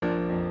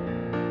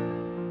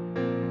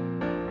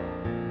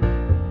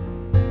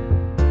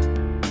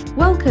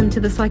Welcome to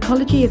the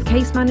Psychology of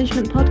Case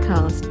Management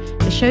podcast,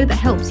 the show that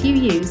helps you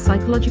use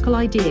psychological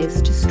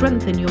ideas to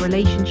strengthen your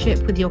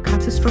relationship with your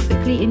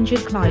catastrophically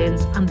injured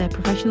clients and their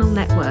professional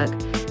network,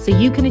 so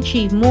you can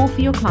achieve more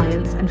for your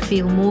clients and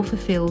feel more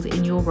fulfilled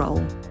in your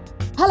role.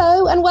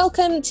 Hello and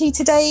welcome to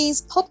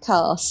today's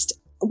podcast.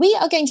 We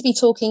are going to be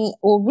talking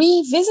or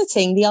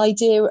revisiting the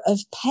idea of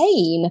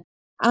pain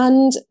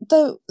and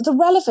the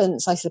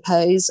relevance, I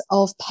suppose,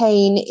 of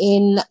pain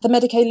in the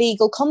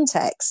medico-legal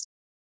context.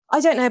 I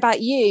don't know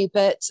about you,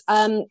 but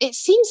it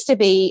seems to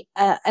be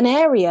an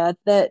area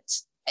that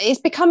is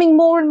becoming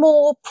more and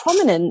more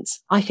prominent,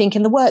 I think,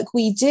 in the work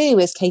we do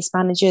as case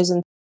managers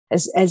and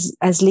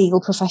as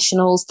legal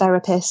professionals,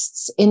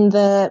 therapists in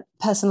the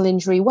personal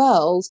injury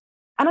world.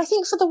 And I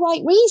think for the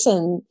right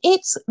reason.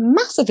 It's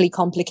massively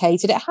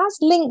complicated. It has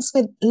links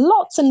with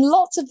lots and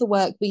lots of the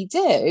work we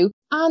do.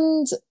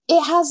 And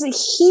it has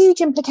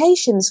huge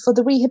implications for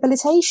the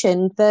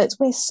rehabilitation that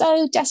we're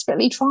so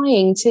desperately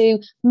trying to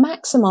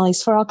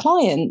maximize for our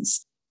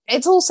clients.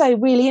 It's also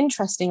really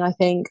interesting, I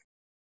think,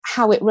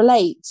 how it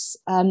relates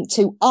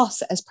to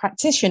us as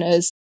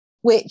practitioners,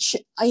 which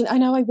I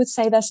know I would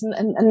say this,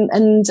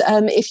 and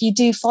if you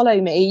do follow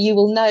me, you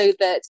will know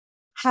that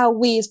how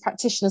we as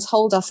practitioners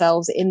hold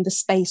ourselves in the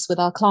space with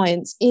our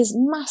clients is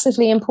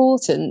massively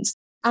important.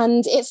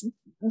 And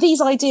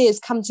these ideas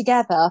come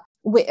together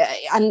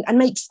and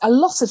makes a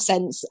lot of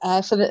sense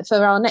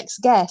for our next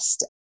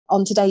guest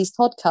on today's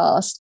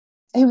podcast,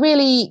 who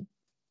really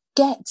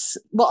gets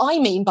what I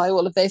mean by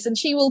all of this. And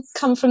she will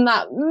come from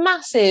that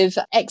massive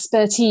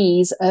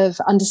expertise of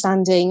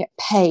understanding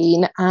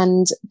pain,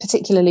 and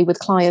particularly with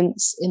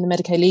clients in the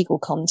medico-legal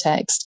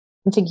context,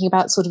 and thinking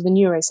about sort of the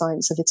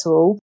neuroscience of it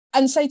all.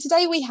 And so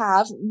today we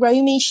have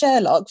Romy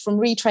Sherlock from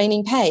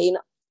Retraining Pain,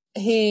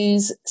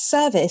 whose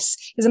service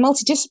is a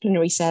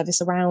multidisciplinary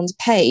service around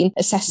pain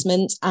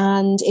assessment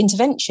and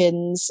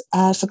interventions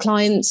for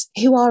clients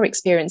who are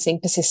experiencing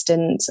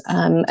persistent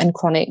and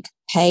chronic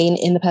pain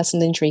in the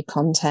personal injury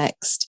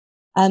context.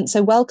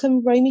 So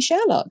welcome, Romy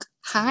Sherlock.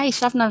 Hi,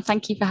 Shabnam.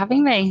 Thank you for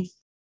having me.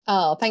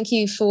 Oh, thank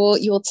you for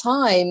your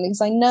time,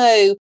 because I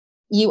know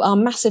you are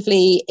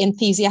massively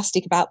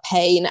enthusiastic about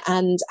pain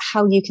and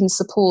how you can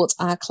support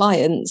our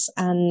clients,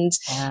 and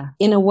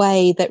in a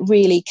way that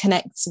really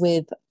connects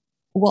with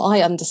what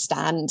I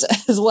understand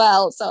as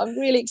well. So I'm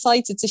really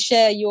excited to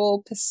share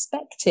your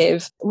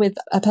perspective with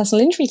our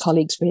personal injury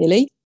colleagues,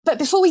 really. But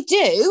before we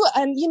do,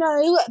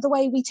 the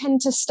way we tend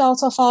to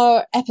start off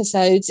our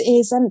episodes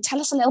is tell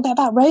us a little bit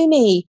about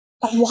Romy.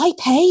 Like, why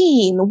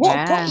pain?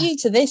 What got you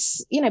to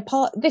this,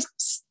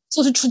 this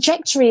sort of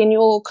trajectory in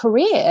your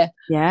career?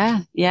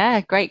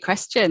 Yeah, great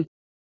question.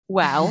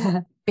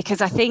 Well,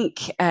 because I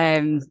think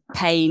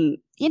pain,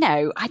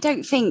 I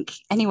don't think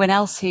anyone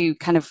else who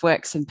kind of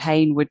works in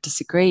pain would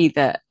disagree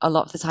that a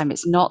lot of the time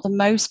it's not the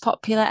most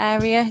popular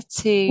area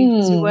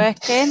to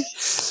work in.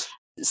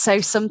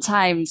 So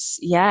sometimes,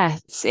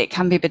 it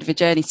can be a bit of a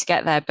journey to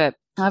get there, but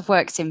I've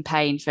worked in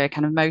pain for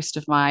kind of most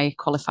of my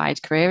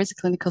qualified career as a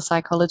clinical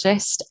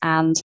psychologist.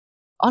 And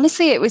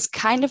honestly, it was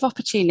kind of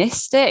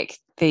opportunistic,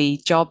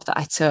 the job that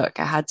I took.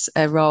 I had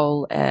a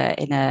role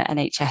in a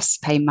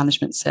NHS pain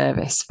management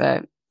service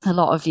for a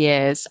lot of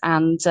years.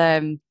 And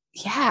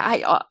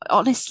I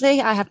honestly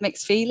had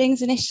mixed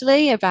feelings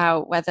initially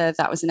about whether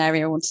that was an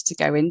area I wanted to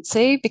go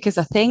into, because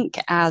I think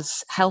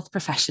as health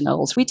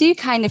professionals, we do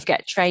kind of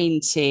get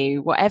trained to,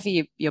 whatever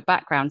your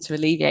background, to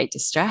alleviate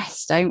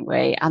distress, don't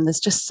we? And there's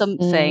just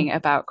something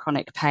about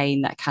chronic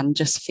pain that can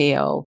just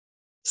feel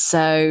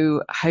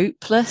so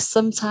hopeless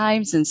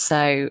sometimes, and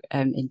so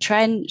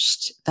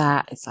entrenched,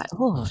 that it's like,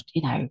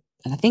 and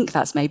I think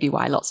that's maybe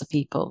why lots of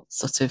people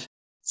sort of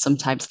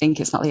sometimes think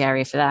it's not the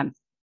area for them.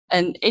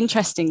 And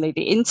interestingly,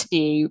 the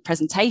interview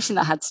presentation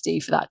that I had to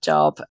do for that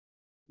job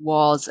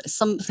was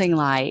something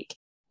like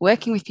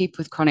working with people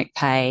with chronic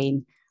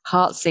pain,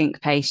 heart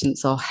sink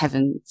patients, or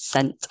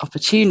heaven-sent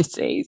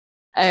opportunities.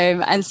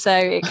 And so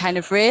it kind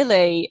of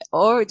really,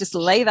 or just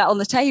lay that on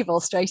the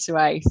table straight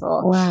away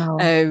for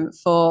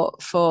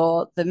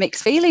the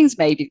mixed feelings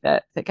maybe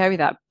that go with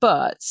that.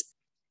 But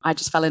I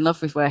just fell in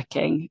love with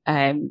working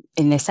in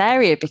this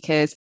area,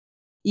 because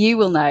you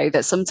will know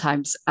that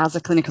sometimes as a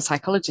clinical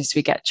psychologist,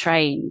 we get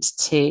trained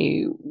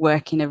to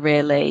work in a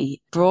really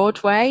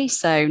broad way.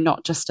 So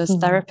not just as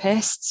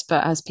therapists,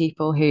 but as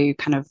people who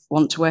kind of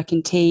want to work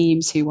in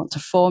teams, who want to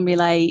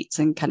formulate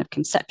and kind of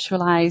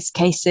conceptualize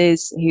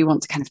cases, who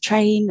want to kind of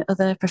train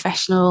other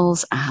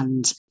professionals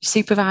and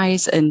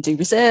supervise and do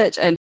research.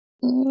 And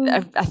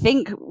I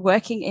think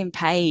working in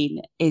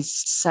pain is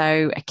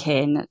so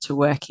akin to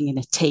working in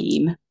a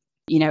team.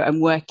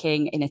 And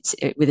working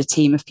with a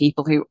team of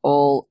people who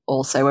all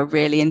also are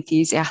really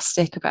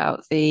enthusiastic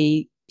about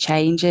the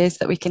changes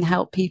that we can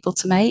help people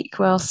to make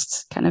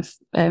whilst kind of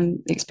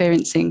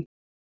experiencing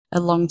a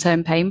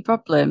long-term pain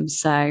problem.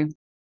 So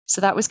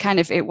that was kind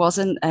of, it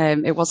wasn't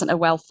a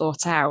well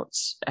thought out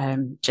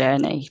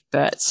journey,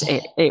 but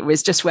it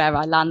was just where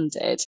I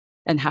landed,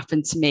 and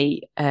happened to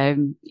meet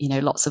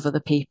lots of other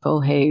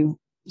people who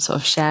sort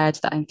of shared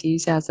that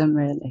enthusiasm,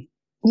 really.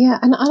 Yeah,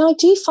 and I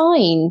do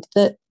find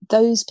that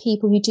those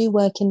people who do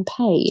work in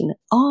pain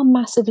are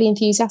massively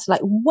enthusiastic,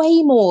 like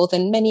way more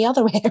than many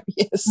other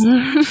areas.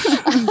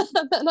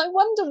 And I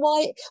wonder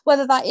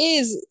whether that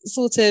is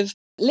sort of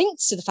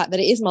linked to the fact that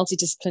it is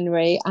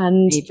multidisciplinary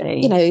and,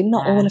 Maybe.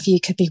 not all of you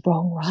could be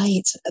wrong,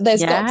 right?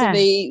 There's got to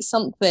be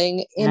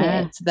something in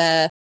it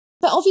there.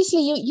 But obviously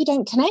you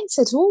don't connect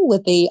at all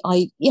with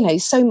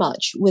so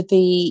much with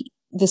the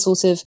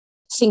sort of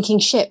sinking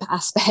ship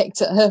aspect,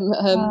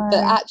 but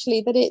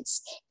actually that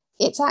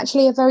it's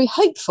actually a very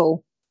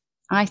hopeful,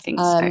 I think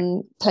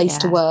so, place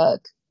to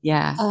work.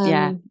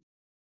 Yeah.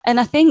 And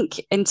I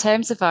think in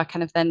terms of our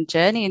kind of then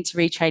journey into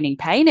retraining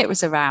pain, it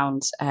was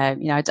around, I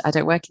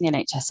don't work in the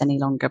NHS any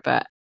longer,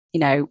 but,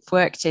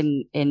 worked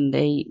in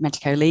the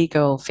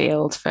medico-legal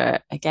field for,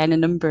 again, a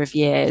number of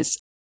years.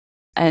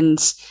 And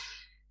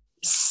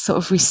sort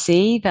of we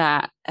see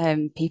that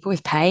people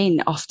with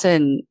pain,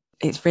 often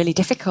it's really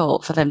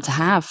difficult for them to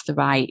have the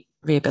right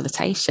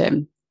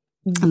rehabilitation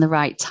and the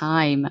right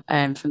time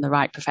from the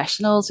right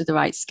professionals with the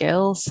right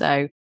skills.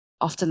 So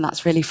often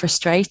that's really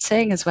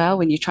frustrating as well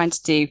when you're trying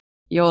to do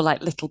your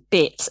like little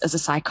bit as a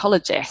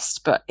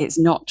psychologist, but it's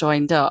not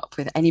joined up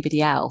with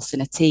anybody else in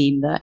a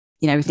team that,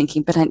 we're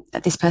thinking, but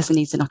this person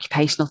needs an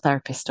occupational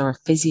therapist or a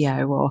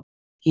physio or,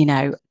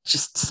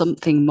 just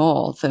something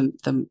more than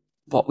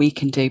what we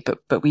can do.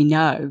 But we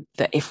know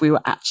that if we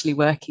were actually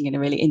working in a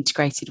really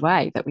integrated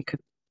way, that we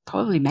could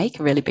probably make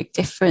a really big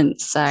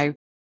difference. So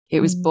it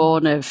was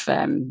born of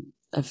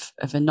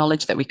a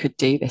knowledge that we could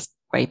do this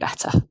way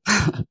better.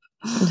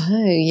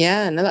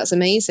 No, that's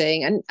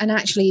amazing. And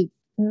actually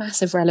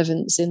massive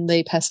relevance in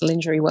the personal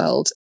injury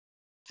world.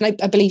 And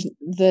I believe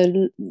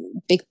the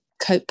big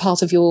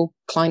part of your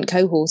client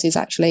cohort is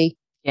actually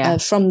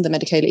from the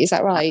medico. Is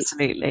that right?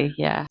 Absolutely,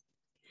 yeah.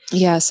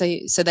 Yeah,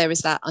 so there is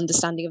that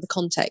understanding of the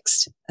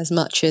context as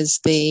much as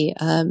the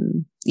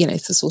the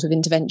sort of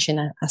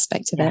intervention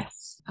aspect of it.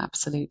 Yes,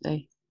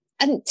 absolutely.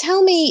 And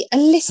tell me a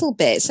little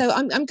bit. So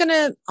I'm going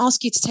to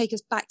ask you to take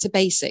us back to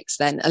basics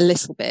then a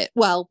little bit.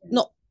 Well,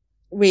 not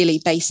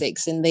really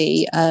basics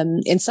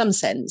in some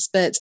sense,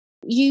 but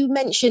you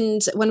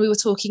mentioned when we were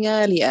talking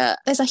earlier,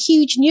 there's a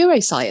huge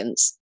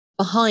neuroscience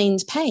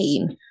behind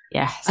pain.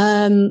 Yes.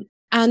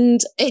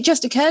 And it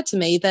just occurred to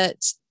me that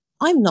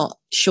I'm not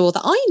sure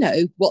that I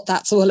know what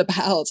that's all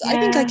about. Yeah. I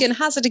think I can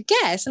hazard a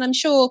guess, and I'm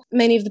sure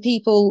many of the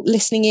people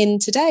listening in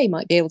today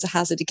might be able to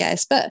hazard a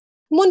guess, but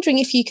I'm wondering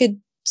if you could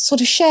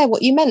sort of share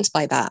what you meant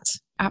by that.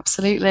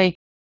 Absolutely.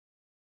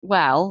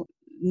 Well,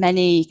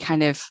 many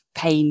kind of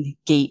pain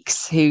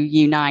geeks who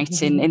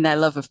unite in their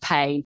love of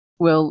pain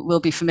will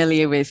be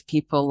familiar with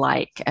people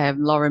like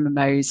Lorimer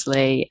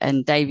Moseley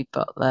and David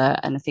Butler,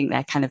 and I think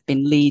they're kind of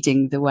been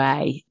leading the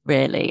way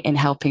really in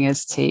helping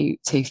us to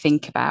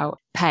think about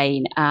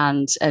pain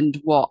and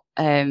what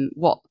the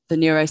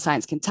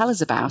neuroscience can tell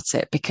us about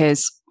it.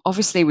 Because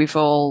obviously we've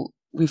all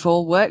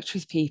worked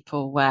with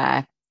people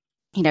where,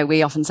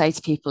 we often say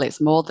to people it's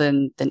more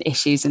than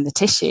issues in the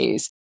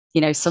tissues.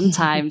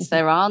 Sometimes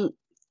there aren't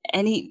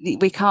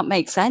we can't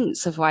make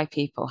sense of why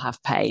people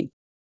have pain.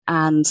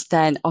 And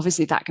then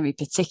obviously that can be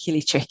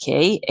particularly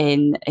tricky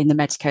in the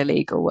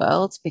medico-legal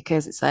world,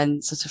 because it's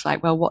then sort of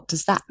like, well, what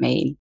does that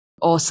mean?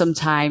 Or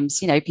sometimes,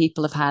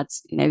 people have had,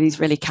 these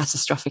really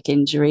catastrophic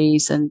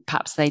injuries and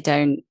perhaps they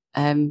don't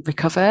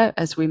recover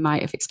as we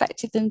might have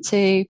expected them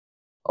to,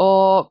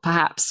 or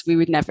perhaps we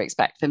would never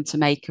expect them to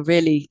make a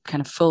really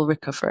kind of full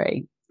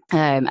recovery.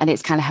 And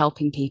it's kind of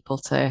helping people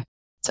to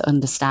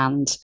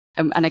understand.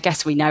 And I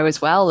guess we know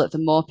as well that the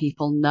more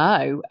people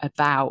know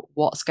about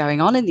what's going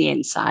on in the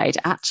inside,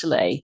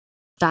 actually,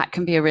 that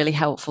can be a really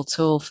helpful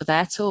tool for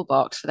their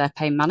toolbox, for their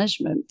pain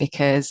management,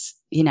 because,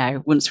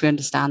 once we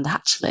understand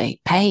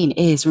actually pain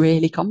is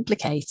really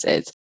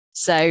complicated.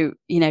 So,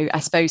 I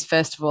suppose,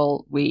 first of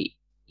all, we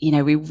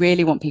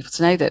really want people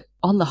to know that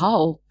on the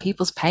whole,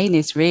 people's pain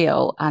is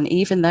real. And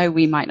even though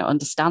we might not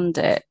understand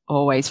it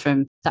always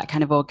from that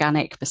kind of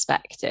organic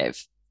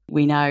perspective,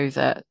 we know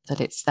that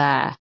it's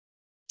there.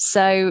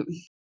 So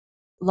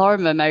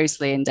Lorimer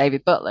Moseley and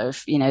David Butler,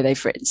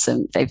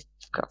 they've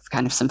got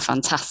kind of some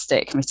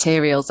fantastic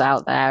materials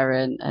out there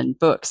and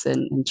books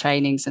and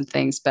trainings and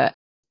things. But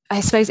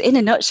I suppose in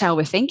a nutshell,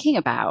 we're thinking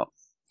about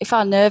if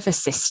our nervous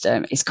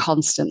system is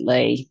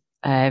constantly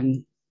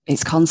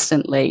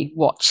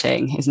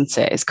watching, isn't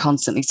it? It's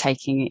constantly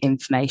taking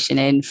information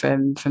in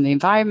from the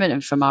environment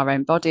and from our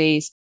own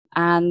bodies.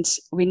 And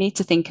we need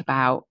to think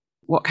about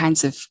what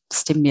kinds of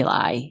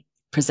stimuli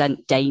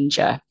present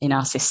danger in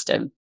our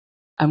system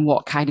and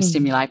what kind of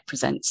stimuli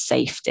present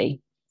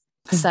safety.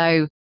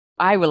 So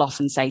I will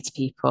often say to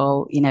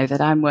people,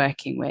 that I'm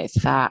working with,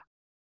 that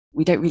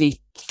we don't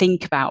really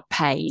think about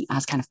pain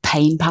as kind of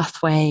pain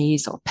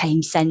pathways or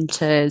pain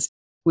centers.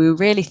 We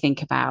really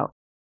think about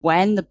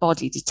when the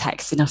body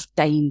detects enough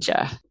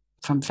danger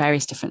from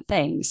various different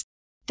things,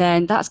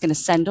 then that's going to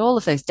send all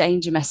of those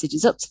danger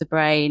messages up to the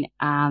brain,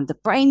 and the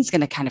brain's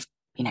going to kind of,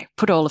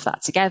 put all of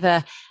that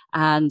together.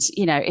 And,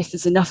 if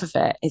there's enough of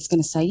it, it's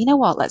going to say, you know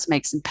what, let's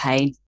make some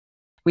pain.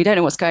 we don't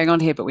know what's going on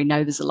here, but we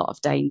know there's a lot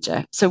of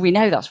danger. So we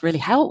know that's really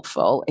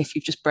helpful if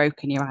you've just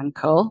broken your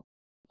ankle.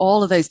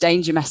 All of those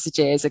danger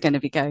messages are going to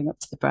be going up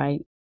to the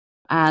brain,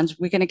 and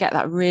we're going to get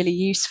that really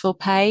useful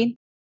pain.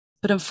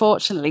 But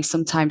unfortunately,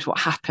 sometimes what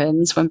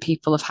happens when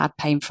people have had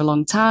pain for a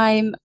long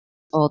time,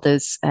 or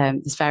there's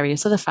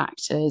various other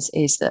factors,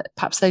 is that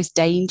perhaps those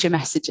danger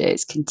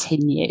messages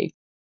continue.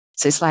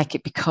 So it's like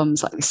it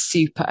becomes like this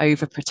super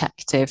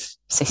overprotective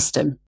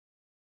system.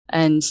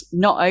 And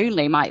not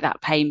only might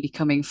that pain be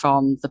coming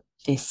from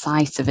the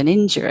site of an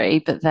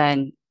injury, but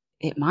then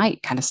it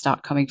might kind of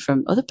start coming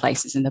from other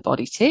places in the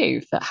body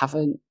too that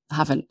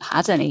haven't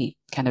had any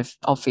kind of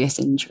obvious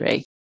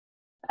injury.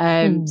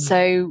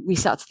 So we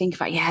start to think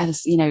about,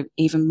 there's,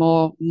 even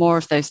more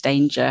of those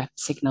danger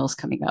signals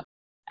coming up.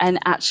 And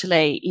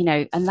actually,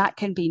 and that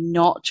can be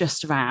not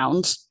just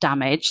around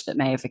damage that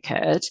may have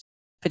occurred,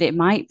 but it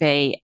might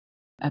be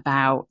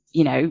about,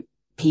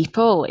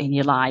 people in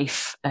your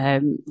life,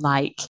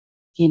 like,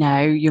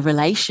 your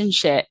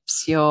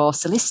relationships, your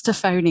solicitor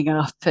phoning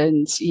up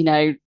and,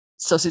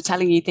 sort of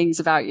telling you things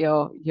about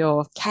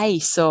your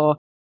case, or,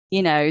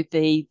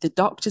 the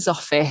doctor's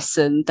office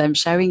and them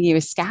showing you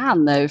a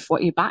scan of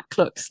what your back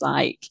looks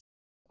like,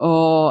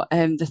 or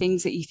the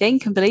things that you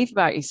think and believe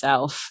about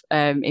yourself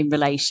in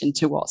relation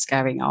to what's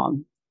going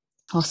on,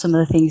 or some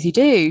of the things you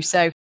do.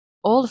 So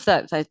all of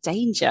the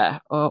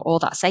danger or all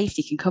that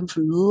safety can come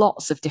from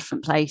lots of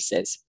different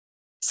places.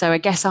 So I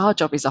guess our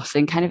job is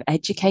often kind of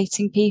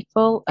educating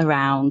people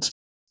around,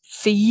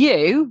 for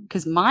you,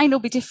 because mine will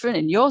be different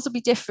and yours will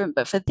be different,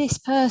 but for this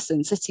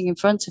person sitting in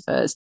front of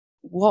us,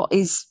 what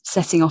is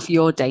setting off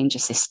your danger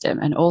system?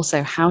 And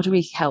also, how do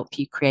we help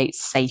you create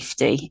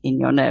safety in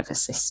your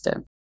nervous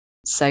system?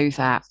 So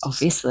that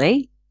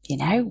obviously,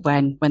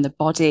 when the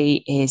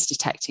body is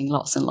detecting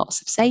lots and lots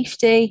of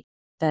safety,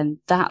 then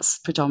that's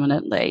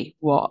predominantly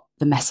what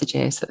the message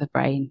is that the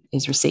brain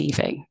is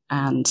receiving.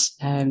 And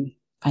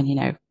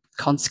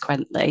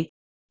consequently,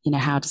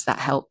 how does that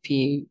help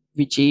you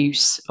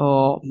reduce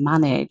or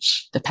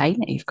manage the pain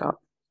that you've got?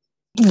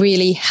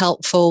 Really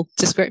helpful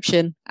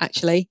description,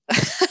 actually.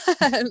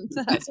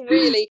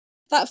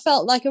 That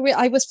felt like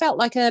I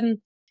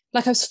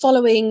was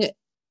following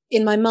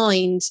in my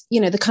mind,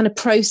 the kind of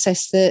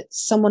process that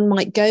someone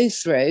might go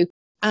through.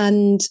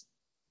 And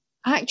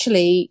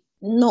actually,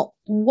 not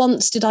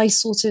once did I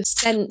sort of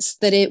sense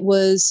that it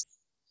was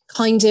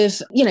kind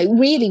of,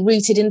 really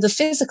rooted in the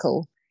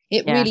physical.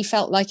 It really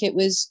felt like it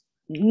was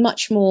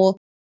much more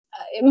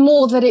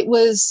that it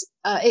was,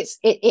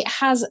 it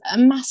has a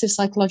massive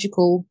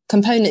psychological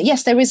component.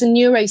 Yes, there is a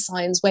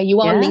neuroscience where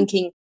you are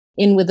linking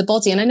in with the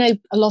body. And I know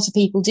a lot of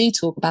people do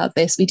talk about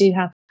this. We do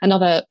have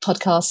another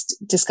podcast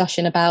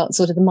discussion about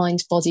sort of the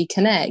mind-body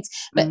connect,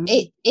 but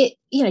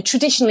it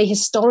traditionally,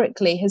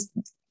 historically has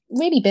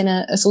really been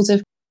a sort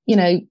of,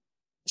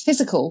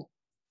 physical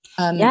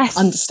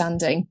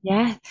understanding.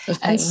 Yeah.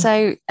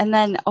 And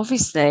then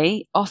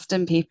obviously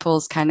often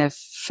people's kind of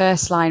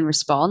first line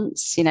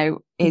response,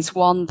 is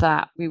one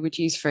that we would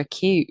use for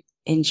acute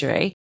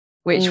injury,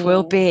 which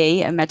will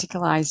be a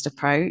medicalized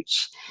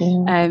approach.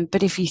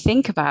 But if you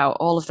think about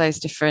all of those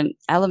different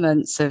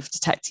elements of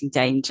detecting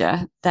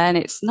danger, then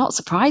it's not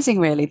surprising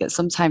really that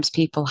sometimes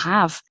people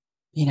have,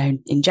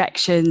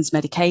 injections,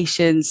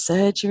 medications,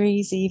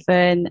 surgeries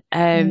even,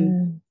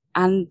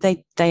 and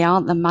they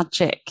aren't the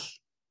magic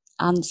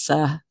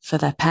answer for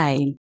their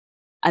pain.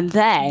 And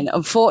then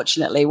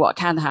unfortunately what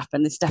can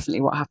happen, is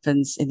definitely what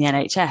happens in the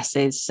NHS,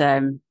 is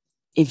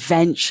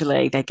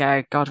eventually they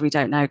go, God, we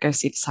don't know, go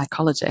see the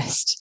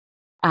psychologist.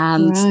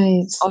 And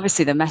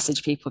obviously the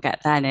message people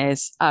get then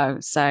is, oh,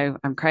 so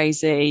I'm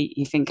crazy,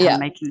 you think I'm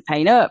making the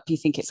pain up, you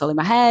think it's all in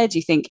my head,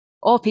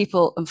 or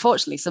people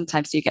unfortunately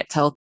sometimes do get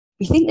told,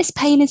 we think this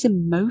pain is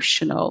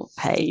emotional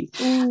pain.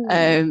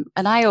 And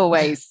I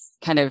always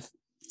kind of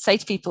say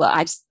to people,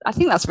 I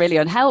think that's really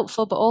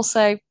unhelpful, but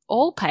also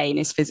all pain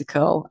is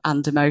physical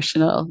and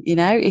emotional.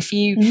 If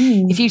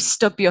you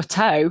stub your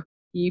toe,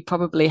 you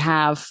probably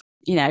have,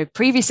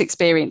 previous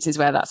experiences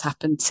where that's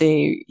happened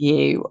to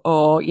you,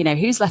 or,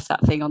 who's left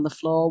that thing on the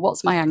floor?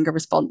 What's my anger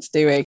response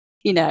doing?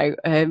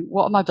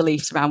 What are my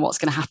beliefs around what's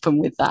going to happen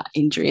with that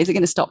injury? Is it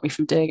going to stop me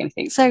from doing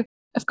anything? So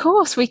of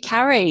course we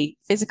carry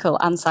physical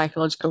and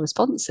psychological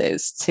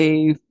responses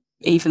to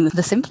even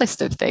the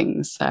simplest of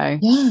things. So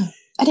yeah.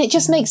 And it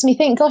just makes me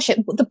think, gosh, at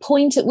the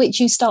point at which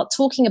you start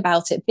talking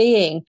about it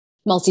being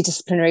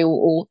multidisciplinary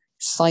or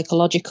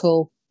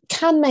psychological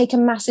can make a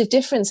massive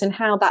difference in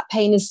how that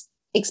pain is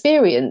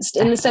experienced,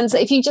 in the sense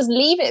that if you just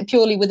leave it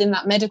purely within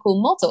that medical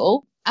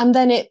model, and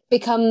then it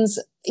becomes,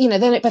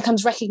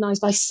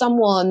 recognized by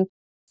someone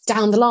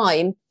down the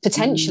line,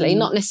 potentially,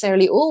 not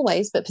necessarily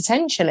always, but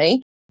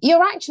potentially,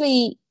 you're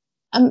actually,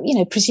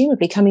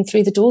 presumably coming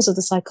through the doors of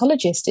the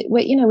psychologist.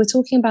 We're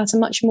talking about a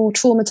much more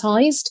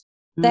traumatized,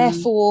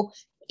 therefore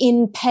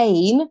in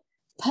pain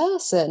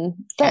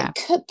person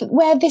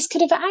where this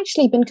could have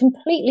actually been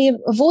completely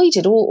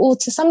avoided or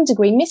to some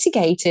degree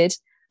mitigated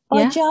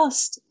by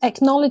just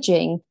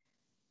acknowledging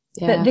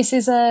that this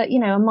is a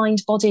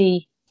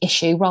mind-body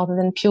issue rather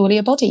than purely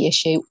a body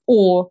issue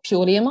or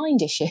purely a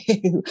mind issue.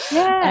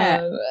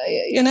 Yeah.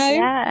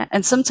 Yeah.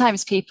 And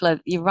sometimes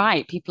you're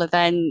right, people are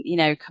then,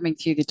 coming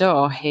through the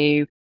door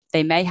who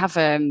they may have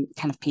kind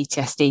of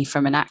PTSD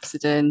from an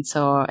accident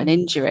or an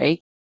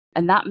injury.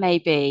 And that may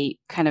be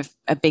kind of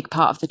a big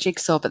part of the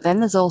jigsaw. But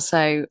then there's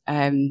also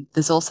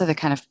the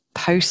kind of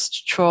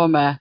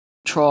post-trauma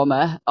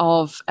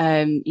of,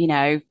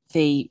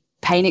 the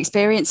pain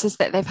experiences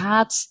that they've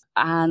had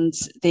and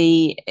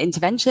the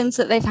interventions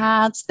that they've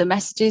had, the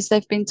messages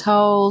they've been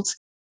told,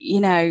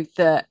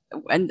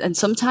 and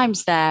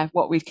sometimes they're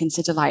what we'd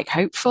consider like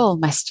hopeful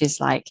messages,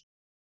 like,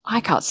 I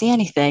can't see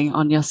anything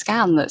on your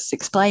scan that's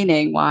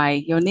explaining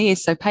why your knee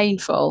is so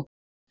painful.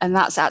 And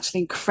that's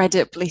actually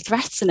incredibly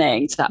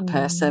threatening to that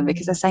person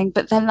because they're saying,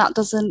 but then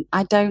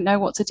I don't know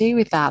what to do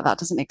with that. That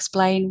doesn't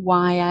explain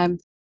why I'm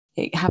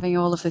having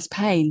all of this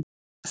pain.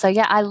 So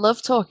yeah, I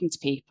love talking to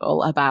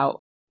people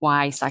about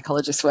why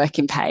psychologists work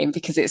in pain,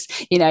 because it's,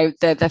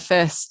 the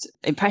first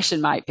impression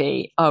might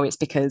be, oh, it's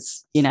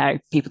because,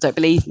 people don't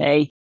believe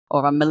me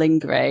or I'm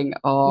malingering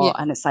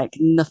and it's like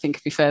nothing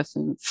could be further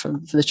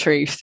from the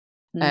truth.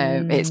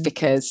 It's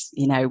because,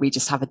 we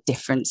just have a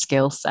different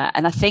skill set.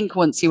 And I think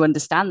once you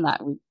understand that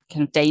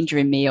kind of danger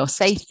in me or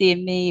safety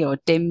in me or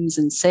DIMS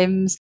and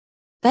SIMS,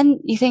 then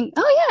you think,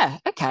 oh yeah,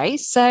 okay,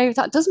 so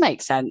that does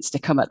make sense to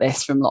come at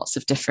this from lots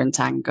of different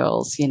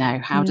angles.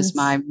 How does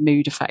my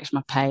mood affect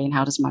my pain?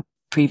 How does my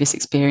previous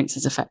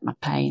experiences affect my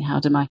pain?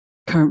 How do my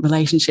current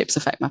relationships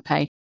affect my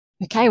pain?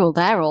 Okay, well,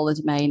 they're all the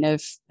domain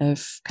of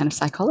kind of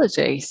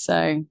psychology.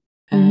 So,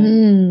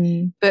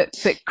 but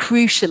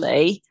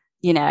crucially,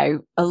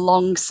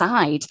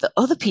 alongside the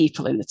other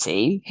people in the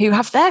team who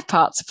have their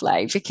part to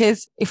play,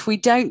 because if we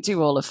don't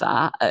do all of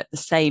that at the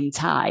same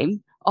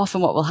time,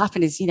 often what will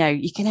happen is,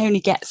 you can only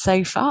get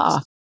so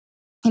far,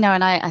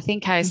 and I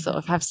think I sort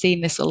of have seen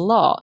this a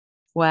lot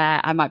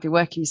where I might be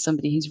working with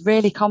somebody who's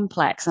really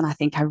complex and I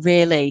think I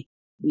really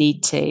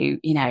need to,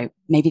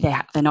 maybe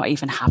they're not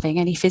even having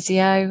any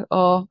physio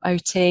or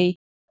OT,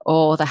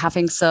 or they're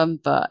having some,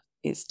 but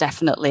it's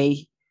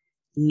definitely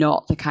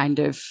not the kind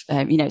of,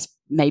 it's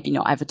maybe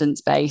not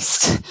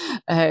evidence-based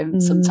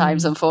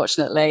sometimes,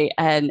 unfortunately.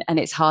 And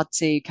it's hard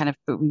to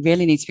but we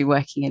really need to be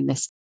working in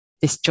this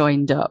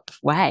joined up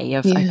way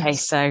of, okay,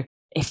 so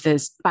if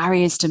there's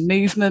barriers to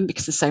movement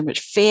because there's so much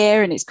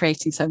fear and it's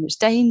creating so much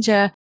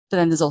danger, but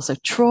then there's also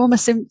trauma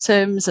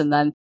symptoms, and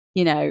then,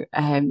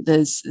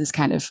 there's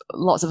kind of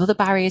lots of other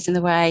barriers in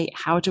the way.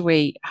 How do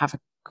we have a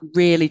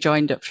really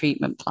joined up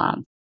treatment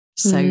plan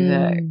so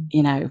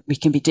that, we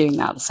can be doing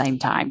that at the same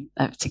time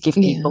to give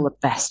people the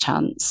best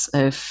chance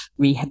of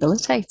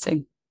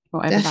rehabilitating,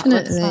 whatever that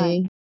looks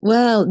like.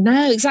 Well,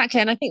 no,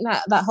 exactly. And I think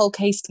that whole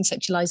case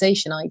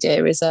conceptualization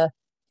idea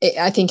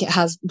I think it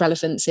has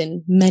relevance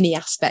in many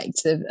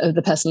aspects of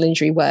the personal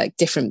injury work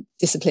different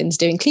disciplines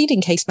do, including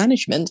case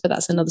management, but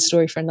that's another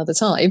story for another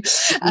time.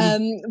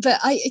 But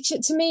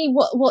to me,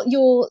 what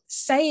you're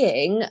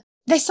saying,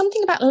 there's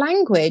something about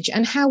language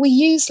and how we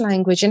use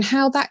language and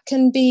how that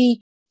can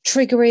be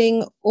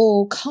triggering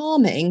or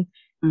calming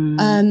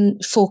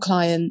for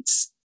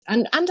clients.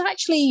 And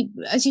actually,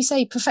 as you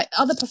say,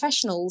 other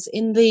professionals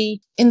in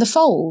the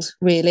fold,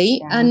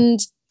 really. Yeah. And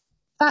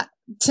that,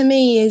 to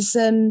me, is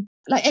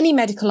like any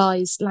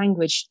medicalized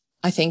language,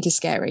 I think, is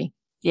scary.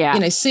 Yeah.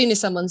 As soon as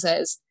someone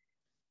says,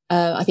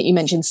 I think you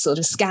mentioned sort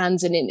of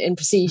scans in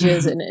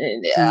procedures, and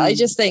I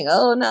just think,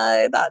 oh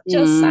no, that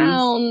just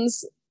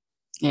sounds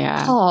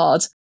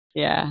hard.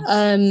 Yeah.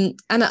 And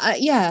I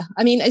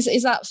mean,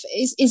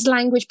 is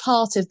language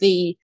part of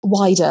the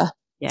wider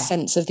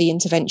sense of the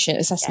intervention,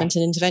 assessment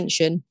and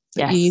intervention?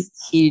 Yes,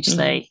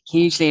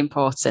 hugely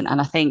important. And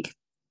I think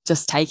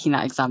just taking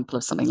that example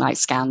of something like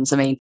scans, I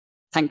mean,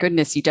 thank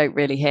goodness you don't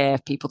really hear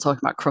people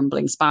talking about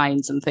crumbling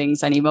spines and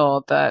things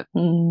anymore. But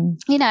in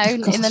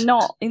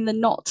the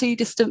not too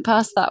distant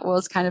past, that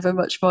was kind of a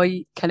much more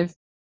kind of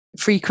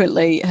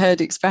frequently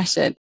heard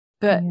expression.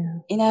 But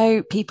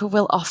people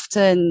will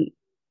often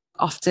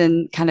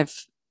kind of,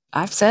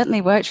 I've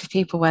certainly worked with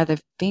people where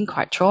they've been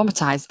quite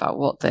traumatized about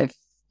what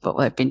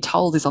they've been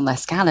told is on their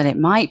scan, and it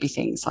might be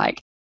things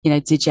like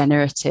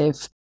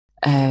degenerative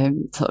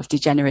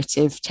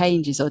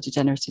changes or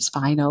degenerative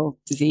spinal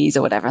disease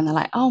or whatever, and they're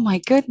like, oh my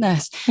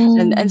goodness.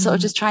 And sort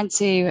of just trying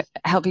to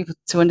help people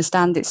to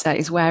understand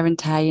it's wear and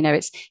tear,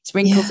 it's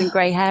wrinkles and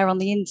grey hair on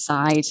the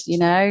inside,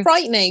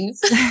 frightening.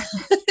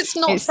 It's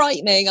not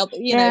frightening,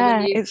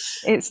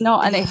 it's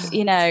not. And if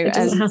it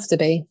doesn't have to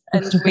be.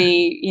 And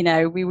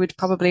we would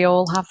probably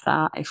all have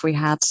that if we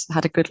had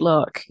a good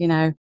look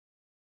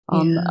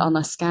on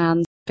a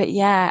scan. But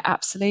yeah,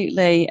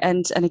 absolutely.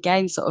 And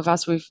again, sort of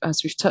as we've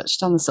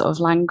touched on the sort of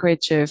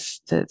language of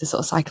the sort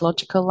of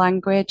psychological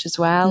language as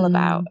well,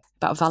 about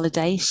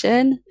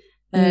validation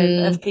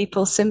of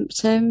people's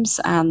symptoms,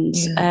 and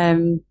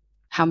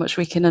how much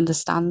we can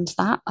understand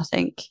that. I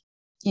think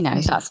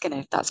that's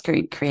going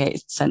to create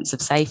a sense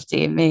of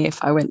safety in me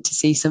if I went to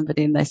see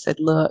somebody and they said,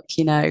 look,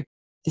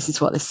 this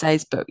is what this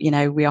says, but,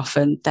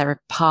 they're a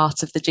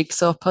part of the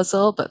jigsaw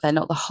puzzle, but they're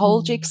not the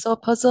whole jigsaw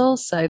puzzle.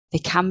 So they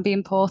can be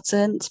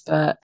important,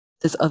 but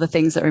there's other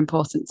things that are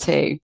important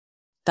too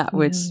that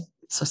would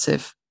sort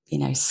of,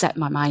 set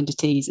my mind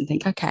at ease and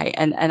think, okay,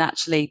 and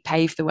actually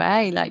pave the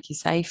way, like you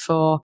say,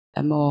 for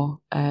a more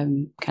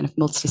kind of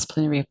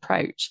multidisciplinary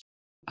approach.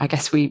 I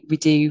guess we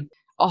do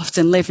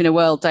often live in a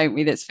world, don't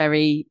we, that's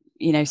very,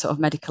 sort of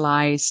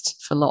medicalized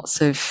for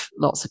lots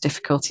of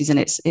difficulties, and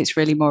it's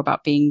really more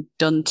about being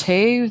done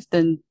to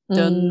than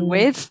done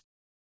with.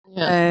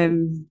 Yeah.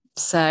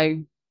 So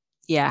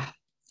yeah,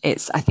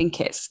 I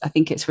think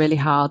it's really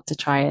hard to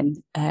try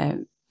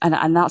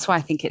and that's why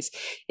I think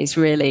it's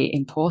really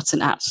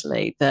important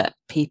actually that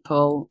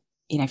people,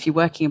 if you're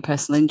working in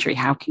personal injury,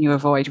 how can you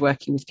avoid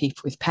working with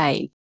people with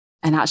pain?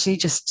 And actually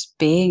just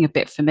being a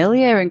bit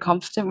familiar and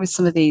confident with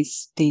some of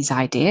these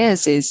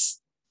ideas is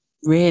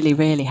really,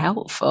 really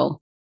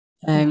helpful,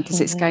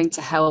 because it's going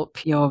to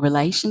help your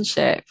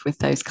relationship with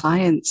those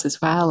clients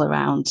as well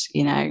around,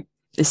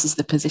 this is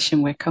the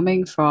position we're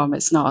coming from.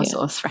 It's not a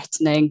sort of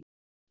threatening,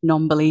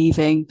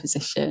 non-believing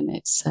position.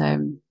 It's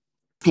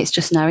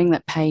just knowing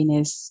that pain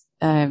is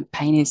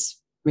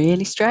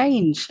really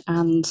strange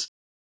and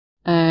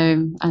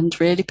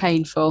really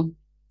painful.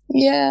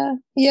 Yeah,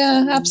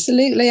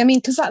 absolutely. I mean,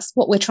 because that's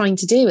what we're trying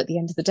to do at the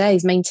end of the day,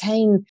 is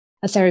maintain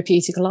a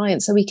therapeutic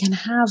alliance so we can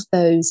have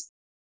those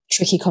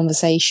tricky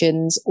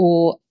conversations,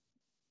 or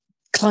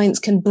clients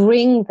can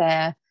bring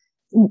their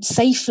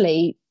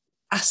safely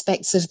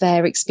aspects of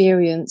their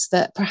experience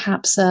that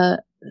perhaps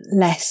are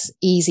less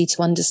easy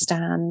to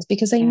understand,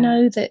 because they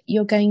know that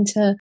you're going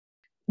to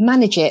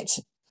manage it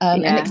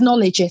and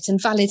acknowledge it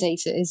and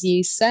validate it, as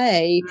you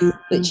say,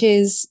 which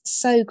is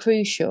so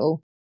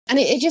crucial. And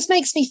it just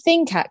makes me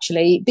think,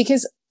 actually,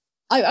 because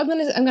I'm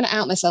going to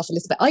out myself a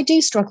little bit. I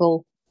do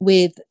struggle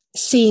with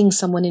seeing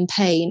someone in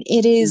pain.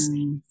 It is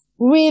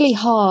really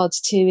hard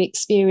to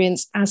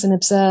experience as an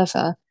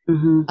observer.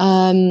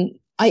 I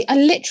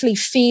literally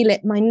feel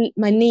it,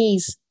 my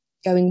knees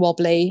going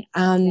wobbly,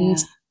 and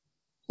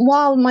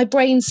while my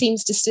brain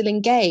seems to still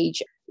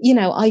engage,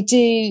 I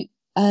do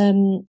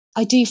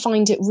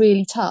find it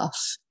really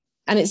tough.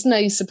 And it's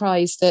no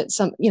surprise that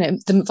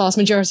the vast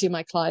majority of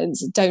my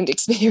clients don't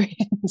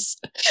experience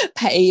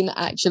pain,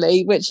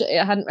 actually, which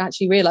I hadn't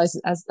actually realized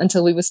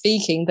until we were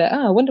speaking, that,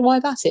 I wonder why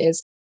that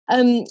is.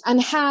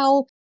 And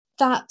how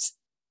that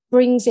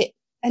brings it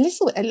a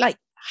little bit, like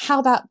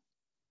how that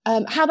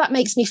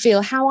makes me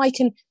feel, how I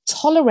can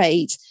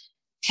tolerate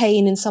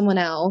pain in someone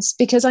else,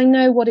 because I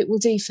know what it will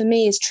do for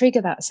me is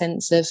trigger that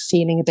sense of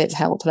feeling a bit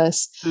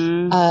helpless.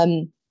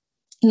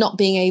 Not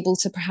being able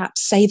to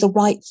perhaps say the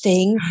right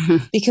thing,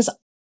 because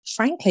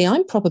frankly,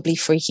 I'm probably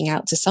freaking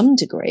out to some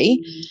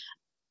degree.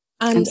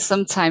 And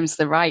sometimes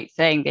the right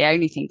thing, the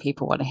only thing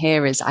people want to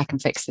hear is, I can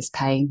fix this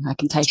pain. I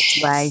can take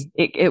it away.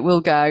 It will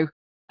go.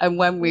 And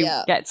when we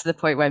get to the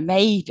point where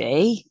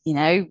maybe,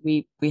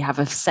 we have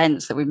a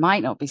sense that we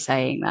might not be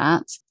saying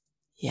that,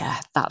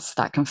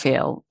 that can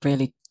feel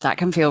really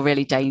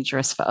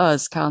dangerous for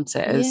us, can't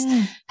it? As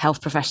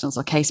health professionals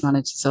or case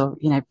managers, or,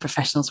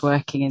 professionals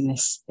working in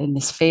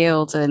this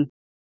field. And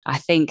I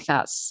think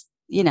that's,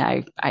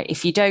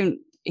 if you don't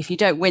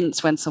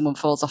wince when someone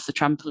falls off the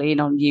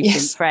trampoline on you've been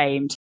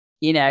framed,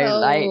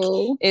 like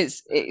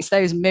it's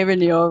those mirror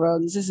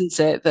neurons, isn't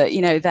it?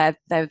 That,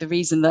 they're the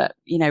reason that,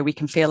 we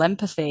can feel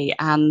empathy,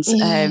 and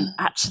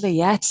actually,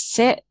 to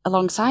sit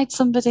alongside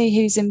somebody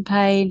who's in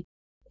pain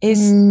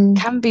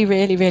can be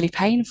really, really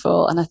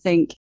painful. And I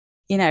think,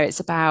 it's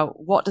about,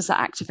 what does that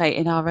activate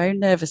in our own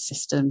nervous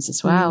systems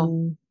as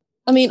well?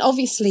 I mean,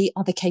 obviously,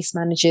 other case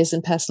managers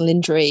and personal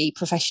injury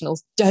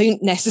professionals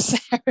aren't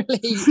necessarily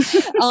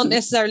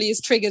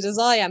as triggered as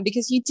I am,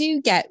 because you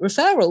do get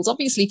referrals,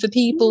 obviously, for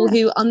people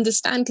who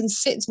understand, can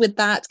sit with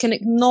that, can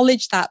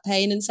acknowledge that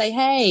pain and say,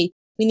 hey,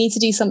 we need to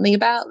do something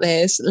about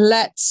this.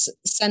 Let's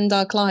send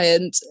our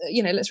client,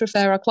 let's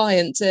refer our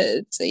client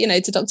to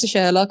Dr.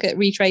 Sherlock at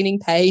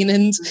Retraining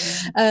Pain,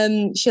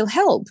 and she'll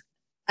help.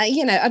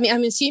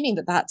 I'm assuming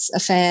that that's a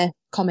fair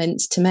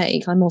comment to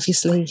make. I'm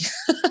obviously,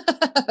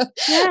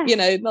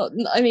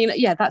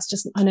 that's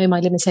just, I know my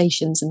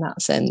limitations in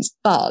that sense,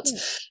 but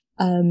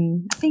I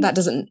think that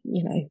doesn't,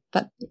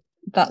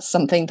 that's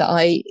something that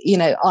I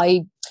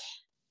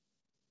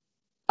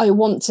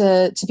want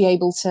to be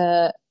able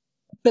to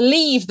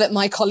believe that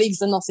my colleagues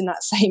are not in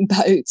that same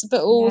boat,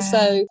 but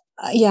also,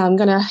 I'm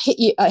going to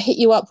hit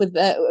you up with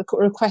a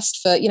request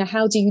for,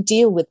 how do you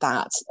deal with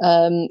that?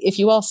 If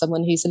you are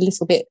someone who's a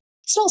little bit,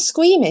 it's not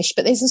squeamish,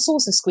 but there's a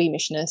sort of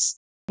squeamishness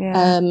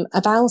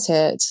about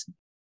it.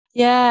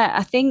 Yeah,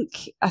 I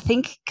think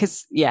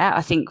because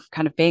I think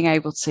kind of being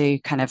able to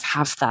kind of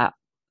have that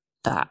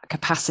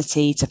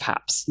capacity to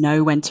perhaps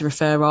know when to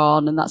refer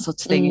on and that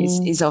sort of thing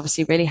is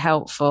obviously really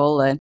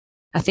helpful. And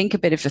I think a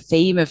bit of a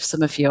theme of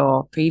some of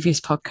your previous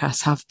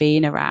podcasts have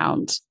been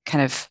around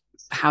kind of,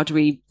 how do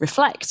we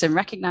reflect and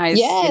recognize,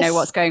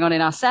 what's going on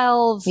in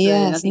ourselves?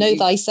 Yes, know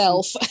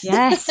thyself.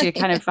 Yes, your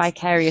kind of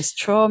vicarious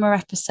trauma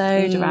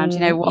episode around,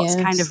 what's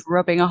kind of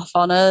rubbing off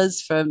on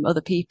us from other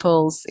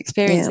people's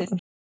experiences.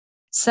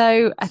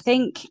 So I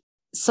think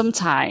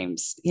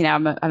sometimes,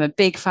 I'm a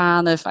big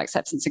fan of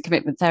acceptance and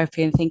commitment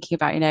therapy, and thinking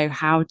about,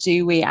 how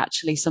do we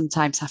actually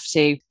sometimes have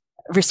to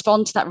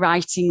respond to that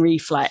righting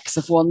reflex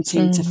of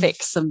wanting to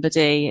fix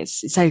somebody.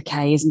 It's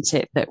okay, isn't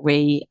it, that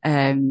we,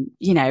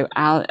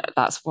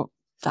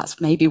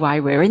 that's maybe why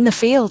we're in the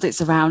field.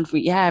 It's around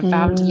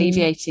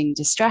alleviating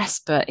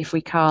distress. But if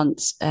we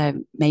can't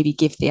maybe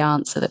give the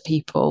answer that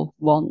people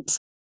want,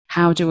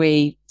 how do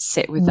we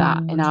sit with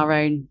that in our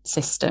own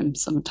system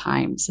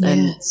sometimes?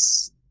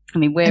 Yes.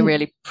 And we're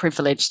really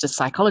privileged as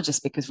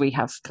psychologists because we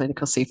have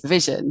clinical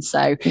supervision.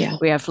 So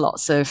we have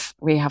lots of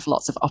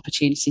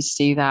opportunities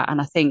to do that.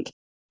 And I think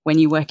when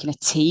you work in a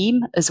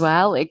team as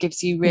well, it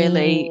gives you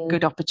really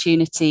good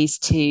opportunities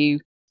to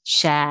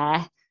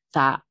share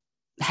that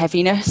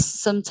heaviness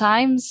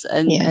sometimes,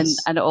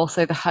 and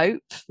also the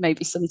hope.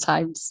 Maybe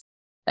sometimes,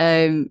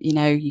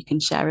 you can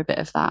share a bit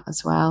of that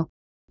as well.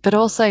 But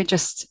also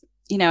just,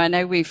 I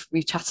know we've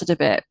chatted a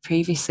bit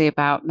previously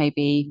about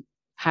maybe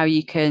how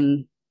you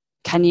can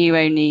you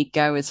only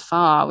go as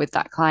far with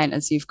that client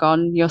as you've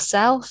gone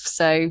yourself?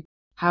 So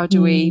how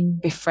do we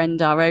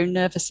befriend our own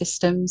nervous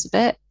systems a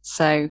bit?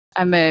 So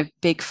I'm a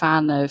big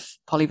fan of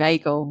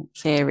polyvagal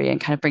theory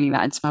and kind of bringing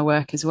that into my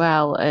work as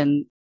well.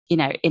 And, in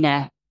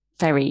a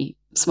very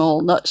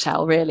small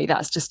nutshell, really,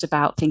 that's just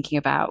about thinking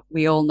about,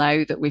 we all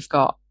know that we've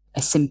got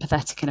a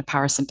sympathetic and a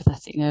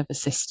parasympathetic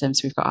nervous system.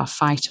 So we've got our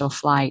fight or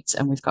flight,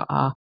 and we've got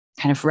our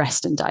kind of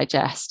rest and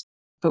digest.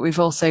 But we've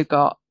also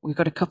got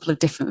a couple of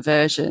different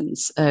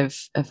versions of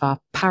our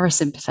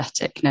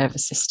parasympathetic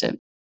nervous system.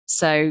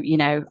 So,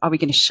 are we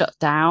going to shut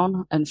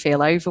down and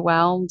feel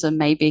overwhelmed and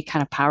maybe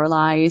kind of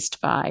paralyzed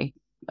by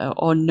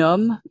or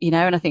numb,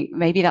 and I think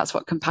maybe that's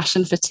what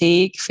compassion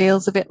fatigue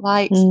feels a bit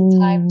like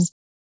sometimes.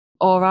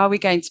 Or are we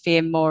going to be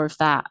in more of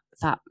that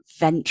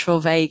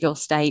ventral vagal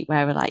state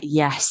where we're like,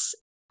 yes,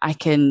 I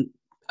can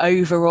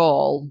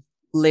overall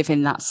live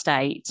in that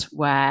state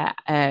where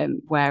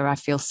I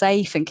feel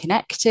safe and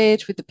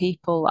connected with the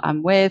people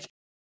I'm with.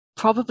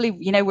 Probably,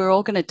 we're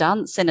all going to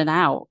dance in and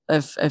out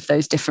of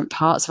those different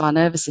parts of our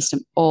nervous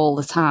system all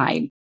the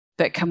time.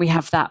 But can we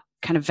have that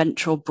kind of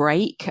ventral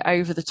break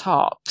over the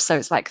top? So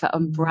it's like that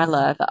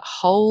umbrella that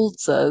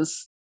holds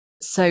us,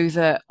 so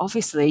that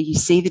obviously you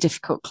see the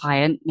difficult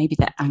client, maybe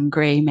they're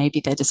angry, maybe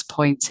they're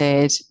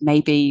disappointed,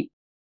 maybe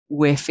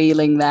we're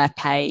feeling their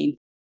pain,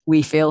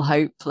 we feel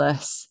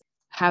hopeless.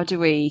 How do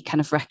we kind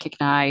of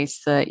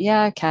recognize that,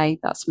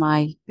 that's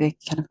my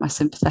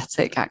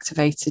sympathetic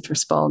activated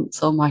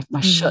response, or my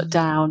shut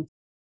down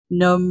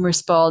numb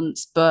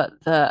response, but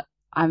that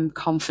I'm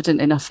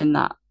confident enough in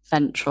that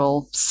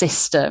ventral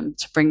system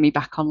to bring me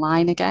back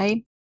online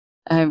again,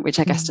 which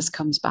I guess just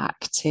comes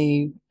back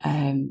to,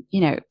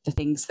 the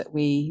things that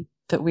we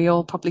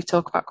all probably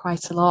talk about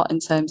quite a lot in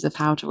terms of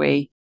how do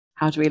we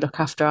look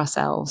after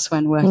ourselves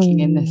when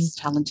working in this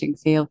challenging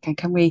field?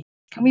 Can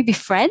we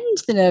befriend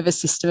the nervous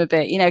system a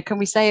bit? Can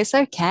we say it's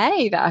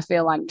okay that I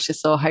feel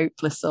anxious or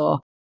hopeless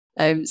or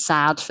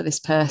sad for this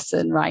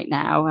person right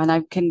now? And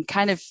I can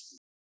kind of,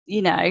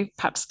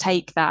 perhaps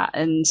take that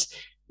and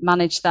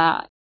manage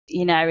that,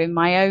 in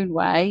my own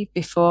way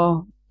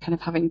before kind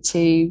of having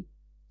to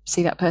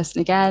see that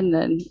person again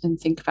and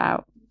think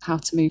about how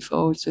to move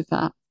forwards with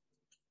that.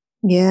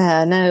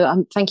 Yeah,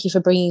 no, thank you for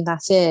bringing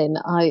that in.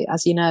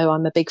 As you know,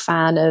 I'm a big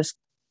fan of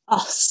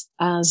us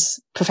as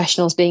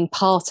professionals being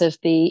part of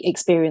the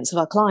experience of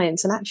our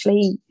clients, and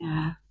actually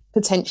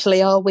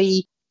potentially are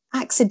we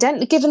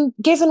accidentally,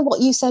 given what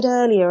you said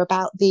earlier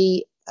about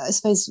the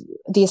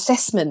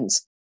assessment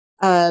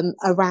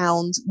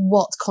around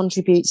what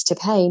contributes to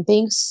pain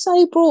being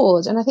so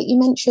broad. And I think you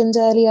mentioned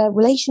earlier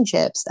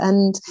relationships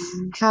and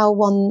how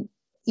one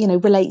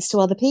relates to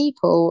other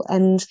people,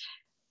 and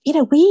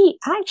we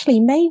actually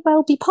may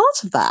well be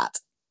part of that.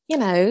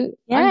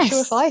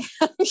 Yes.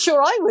 I'm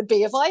sure I would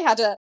be if I had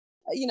a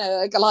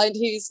client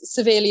who's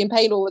severely in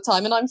pain all the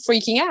time and I'm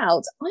freaking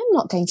out. I'm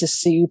not going to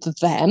soothe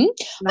them.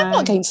 No. I'm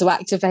not going to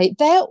activate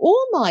their or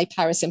my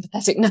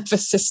parasympathetic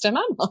nervous system,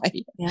 am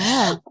I?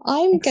 Yeah.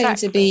 I'm going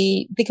to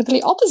be the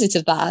complete opposite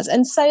of that.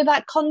 And so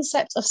that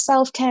concept of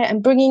self-care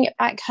and bringing it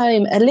back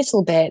home a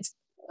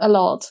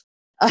lot,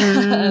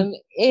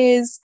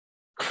 is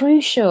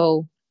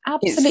crucial.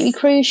 Absolutely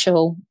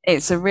crucial.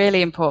 It's a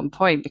really important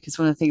point, because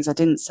one of the things I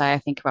didn't say, I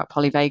think, about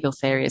polyvagal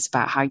theory is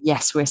about how,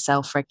 yes, we're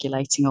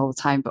self-regulating all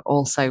the time, but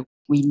also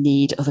we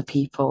need other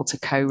people to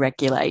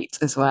co-regulate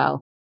as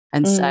well.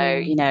 And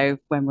so,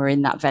 when we're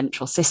in that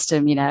ventral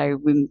system, we're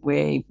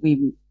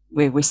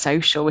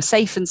social, we're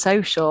safe and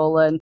social.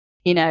 And,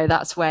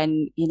 that's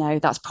when,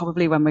 that's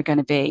probably when we're going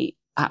to be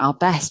at our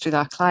best with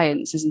our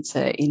clients, isn't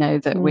it?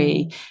 That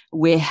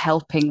we're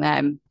helping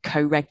them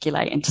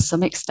co-regulate, and to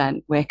some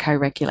extent we're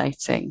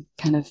co-regulating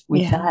kind of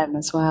with them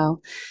as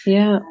well.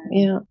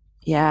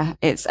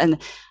 It's, and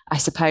I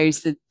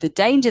suppose the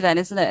danger then,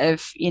 isn't it,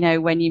 of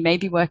when you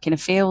maybe work in a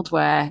field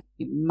where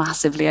you're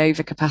massively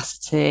over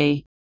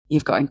capacity,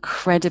 you've got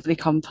incredibly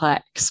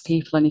complex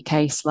people on your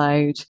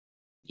caseload,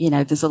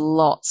 there's a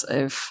lot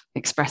of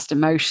expressed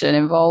emotion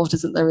involved,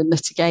 isn't there, in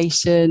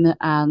litigation,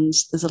 and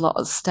there's a lot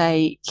at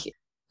stake.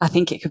 I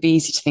think it could be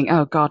easy to think,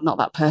 oh God, not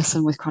that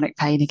person with chronic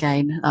pain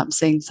again. I'm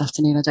seeing this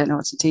afternoon, I don't know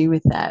what to do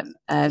with them.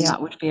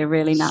 That would be a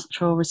really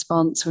natural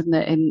response, wouldn't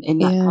it, in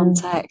that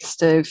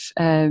context of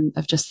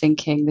just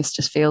thinking this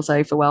just feels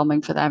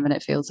overwhelming for them and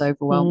it feels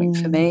overwhelming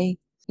for me.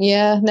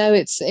 Yeah, no,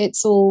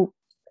 it's all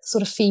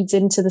sort of feeds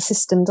into the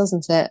system,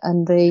 doesn't it?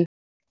 And the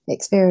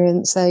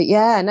experience. So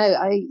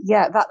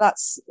that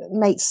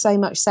makes so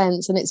much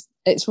sense, and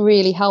it's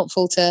really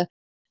helpful to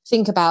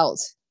think about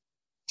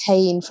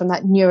pain from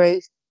that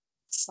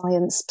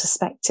neuroscience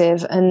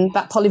perspective. And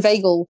that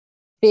polyvagal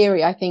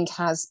theory, I think,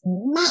 has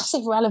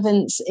massive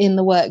relevance in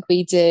the work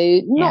we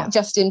do, not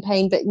just in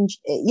pain, but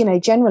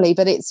generally.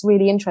 But it's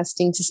really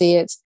interesting to see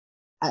it,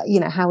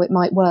 how it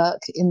might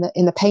work in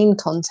the pain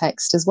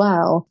context as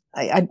well.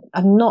 I'm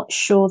not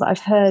sure that I've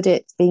heard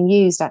it being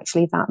used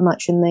actually that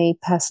much in the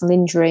personal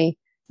injury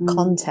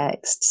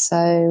context.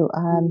 So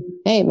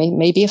hey,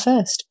 maybe a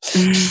first.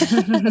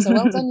 So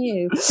well done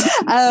you.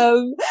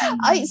 So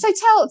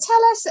tell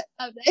us.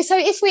 So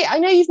I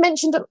know you've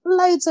mentioned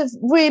loads of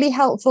really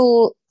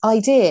helpful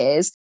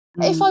ideas.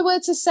 If I were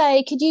to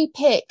say, could you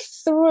pick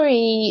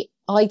 3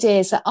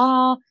 ideas that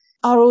our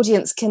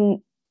audience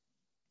can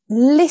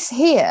list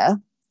here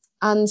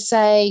and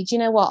say, do you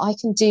know what, I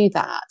can do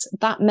that.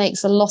 That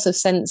makes a lot of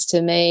sense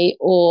to me,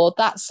 or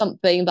that's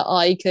something that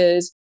I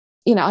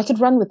could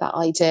run with that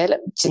idea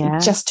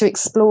just to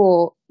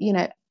explore,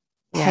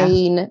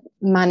 pain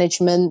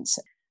management,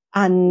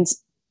 and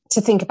to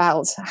think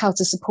about how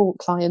to support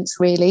clients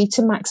really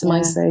to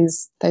maximize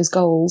those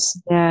goals.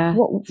 Yeah.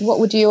 What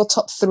would your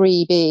top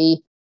 3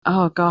 be?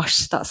 Oh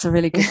gosh, that's a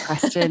really good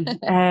question.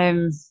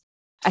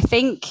 I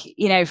think,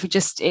 if we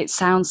it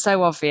sounds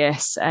so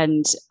obvious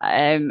and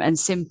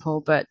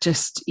simple, but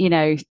just,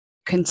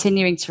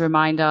 continuing to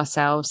remind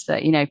ourselves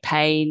that,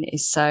 pain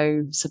is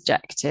so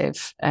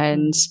subjective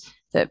and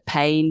that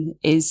pain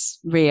is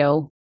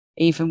real,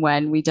 even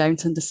when we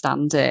don't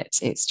understand it.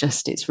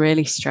 It's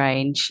really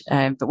strange.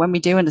 But when we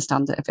do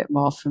understand it a bit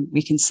more,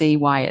 we can see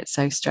why it's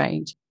so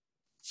strange.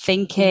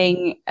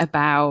 Thinking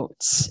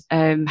about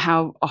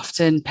how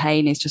often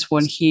pain is just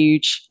one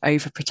huge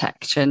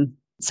overprotection.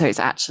 So it's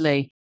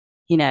actually,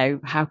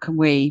 how can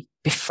we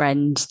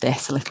befriend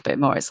this a little bit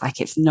more? It's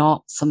like it's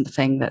not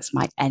something that's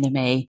my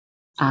enemy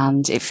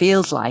and it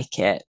feels like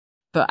it,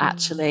 but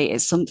actually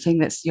it's something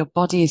that's your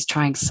body is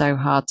trying so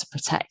hard to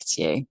protect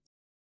you.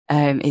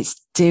 It's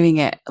doing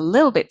it a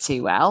little bit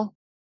too well.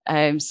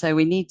 So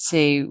we need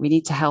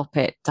to help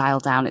it dial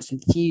down its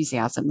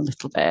enthusiasm a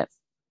little bit.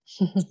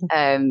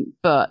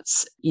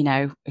 But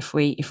if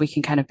we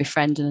can kind of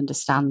befriend and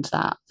understand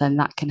that, then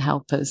that can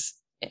help us,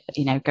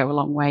 go a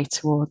long way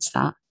towards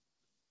that.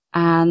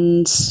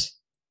 And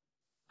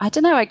I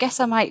don't know, I guess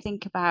I might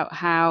think about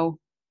how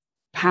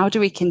do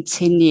we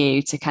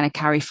continue to kind of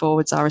carry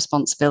forwards our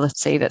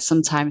responsibility, that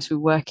sometimes we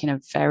work in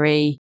a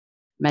very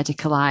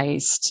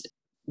medicalized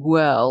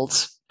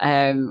world.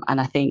 And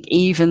I think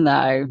even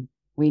though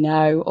we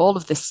know all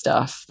of this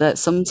stuff, that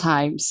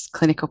sometimes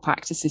clinical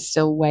practice is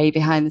still way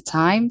behind the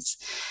times.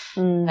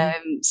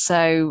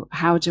 So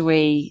how do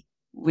we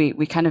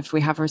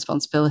have a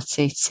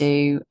responsibility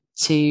to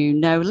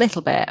know a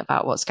little bit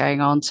about what's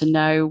going on, to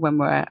know when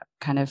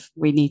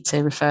we need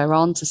to refer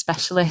on to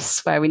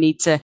specialists, where we need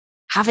to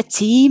have a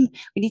team.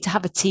 We need to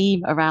have a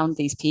team around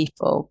these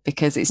people,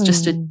 because it's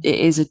just it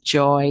is a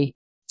joy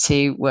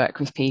to work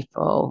with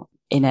people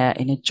in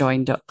a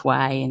joined up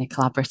way, in a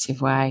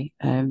collaborative way,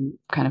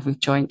 kind of with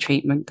joint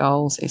treatment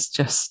goals.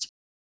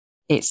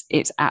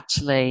 It's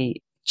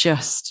actually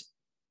just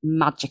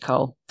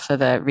magical for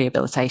the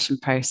rehabilitation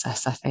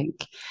process, I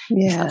think.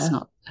 If that's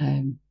not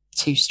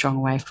too strong a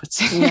way of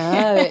putting it.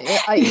 No,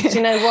 do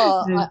you know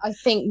what? I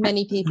think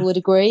many people would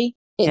agree.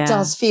 It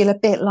does feel a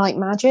bit like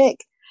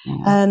magic.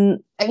 Yeah.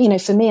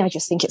 For me, I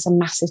just think it's a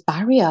massive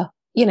barrier.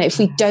 If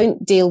we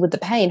don't deal with the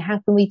pain, how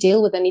can we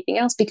deal with anything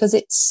else? Because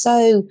it's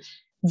so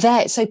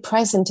there, it's so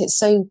present, it's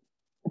so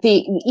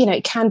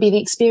it can be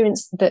the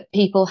experience that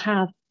people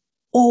have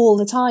all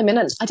the time. And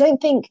I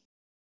don't think,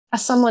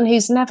 as someone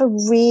who's never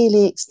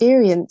really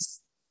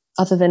experienced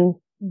other than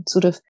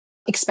sort of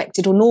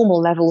expected or normal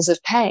levels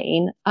of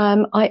pain,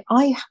 I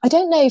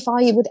don't know if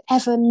I would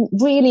ever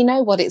really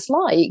know what it's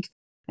like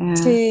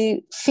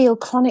to feel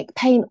chronic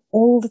pain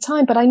all the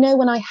time. But I know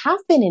when I have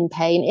been in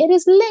pain, it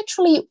is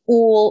literally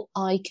all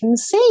I can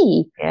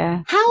see.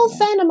 How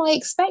then am I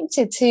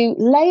expected to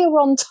layer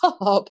on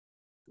top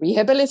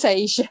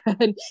rehabilitation,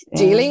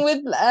 dealing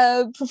with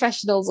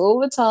professionals all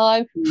the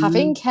time,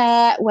 having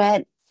care,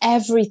 when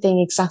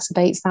everything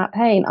exacerbates that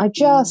pain? I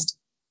just,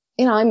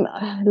 I'm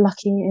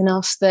lucky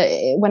enough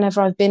that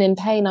whenever I've been in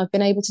pain, I've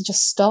been able to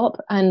just stop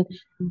and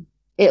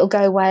it'll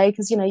go away,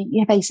 because,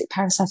 your basic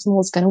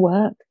paracetamol is going to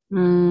work.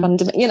 On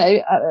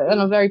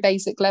a very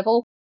basic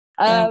level.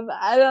 And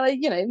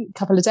a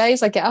couple of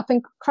days I get up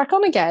and crack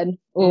on again,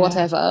 or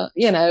whatever,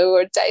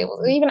 or a day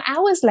or even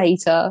hours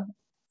later.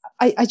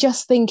 I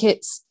just think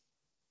it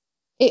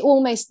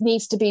almost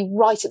needs to be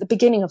right at the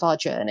beginning of our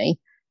journey,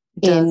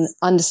 in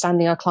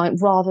understanding our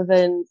client rather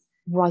than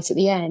right at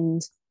the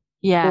end.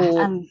 Yeah.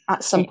 Or and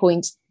at some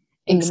point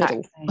in the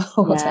middle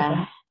or whatever.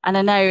 Yeah. And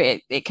I know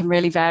it can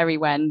really vary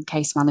when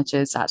case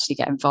managers actually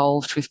get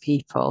involved with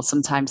people.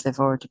 Sometimes they've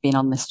already been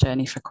on this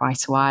journey for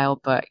quite a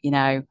while, but, you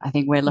know, I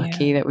think we're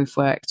lucky that we've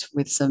worked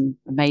with some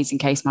amazing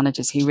case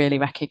managers who really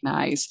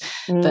recognise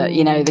that,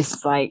 you know,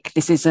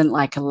 this isn't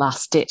like a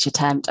last ditch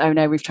attempt. Oh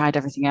no, we've tried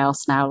everything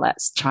else. Now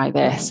let's try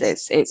this.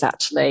 Yes. It's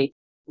actually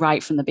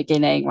right from the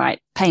beginning, right?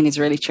 Pain is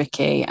really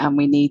tricky, and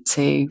we need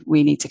to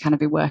kind of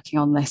be working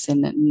on this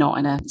not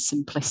in a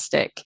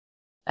simplistic,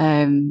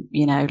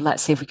 you know,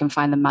 let's see if we can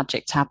find the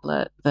magic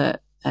tablet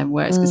that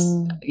works,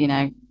 because you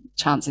know,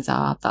 chances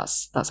are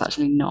that's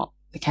actually not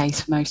the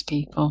case for most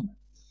people.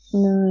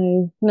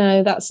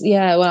 No, that's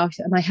well,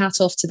 my hat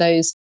off to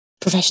those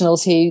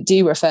professionals who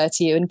do refer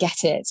to you and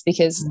get it,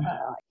 because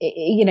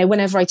you know,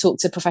 whenever I talk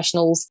to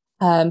professionals,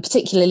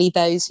 particularly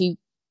those who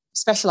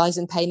specialize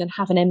in pain and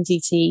have an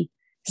MDT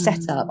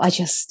setup, I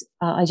just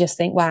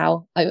think,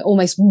 wow, I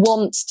almost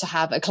want to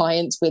have a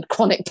client with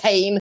chronic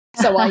pain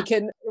so I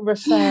can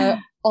refer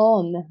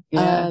on.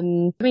 I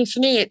mean, for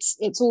me,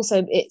 it's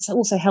also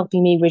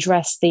helping me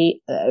address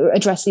the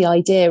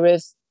idea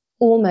of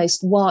almost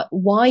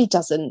why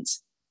doesn't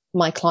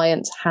my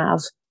client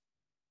have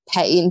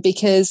pain?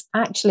 Because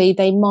actually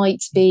they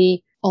might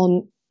be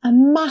on a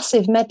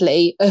massive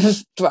medley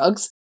of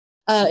drugs,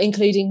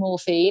 including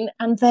morphine,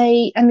 and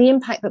the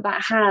impact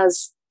that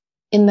has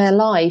in their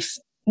life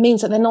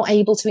means that they're not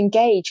able to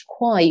engage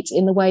quite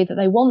in the way that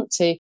they want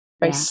to,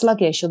 very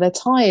sluggish, or they're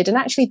tired. And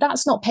actually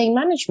that's not pain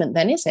management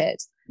then, is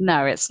it?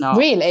 No, it's not.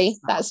 Really?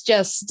 That's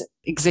just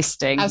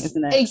existing,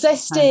 isn't it?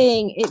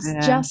 Existing. It's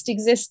just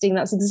existing.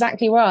 That's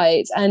exactly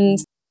right. And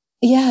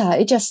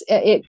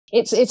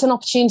it's an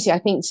opportunity, I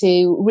think,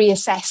 to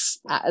reassess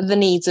the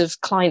needs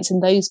of clients in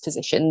those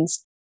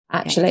positions,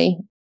 actually,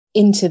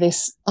 into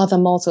this other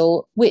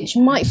model, which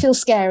might feel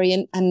scary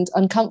and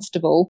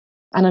uncomfortable.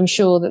 And I'm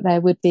sure that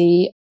there would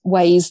be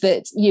ways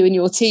that you and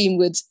your team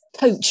would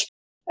coach,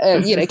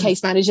 you know,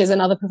 case managers and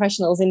other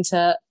professionals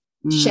into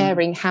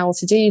sharing how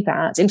to do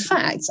that. In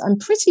fact, I'm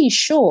pretty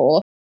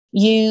sure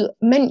you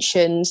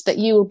mentioned that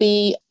you will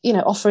be, you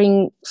know,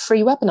 offering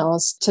free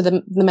webinars to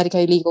the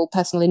medico-legal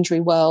personal injury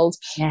world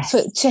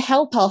to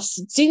help us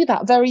do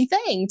that very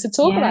thing, to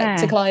talk about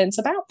to clients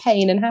about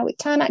pain and how it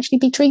can actually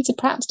be treated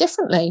perhaps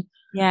differently.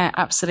 Yeah,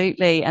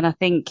 absolutely. And I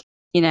think,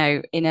 you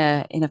know, in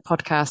a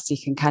podcast, you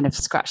can kind of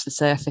scratch the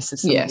surface of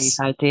some of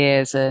these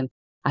ideas. And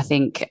I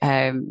think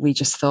we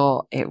just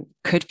thought it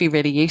could be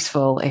really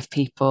useful if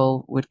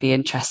people would be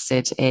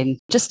interested in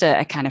just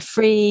a kind of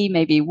free,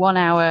 maybe 1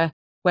 hour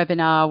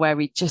webinar where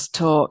we just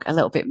talk a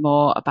little bit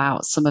more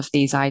about some of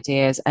these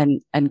ideas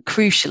and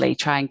crucially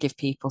try and give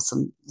people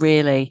some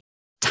really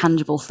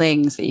tangible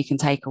things that you can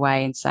take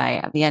away and say,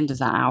 at the end of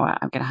that hour,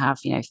 I'm going to have,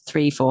 you know,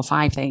 3, 4,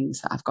 5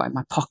 things that I've got in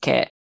my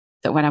pocket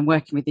that when I'm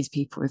working with these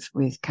people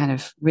with kind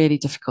of really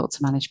difficult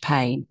to manage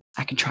pain,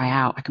 I can try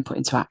out, I can put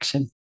into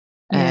action.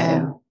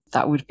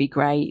 That would be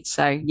great.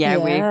 So we're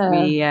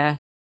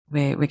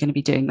going to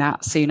be doing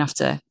that soon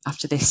after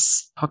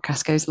this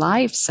podcast goes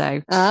live.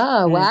 So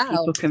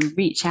people can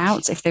reach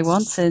out if they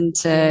want and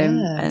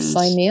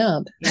sign me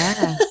up.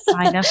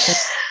 Sign up and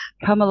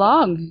come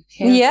along.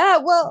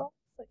 Well,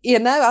 you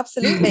know,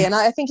 absolutely. And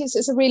I think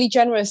it's a really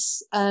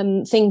generous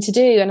thing to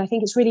do, and I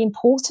think it's really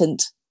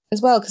important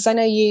as well, because I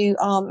know you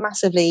are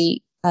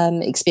massively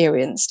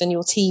experienced and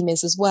your team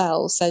is as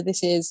well. So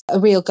this is a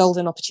real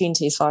golden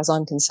opportunity as far as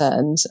I'm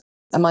concerned.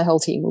 And my whole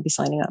team will be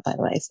signing up, by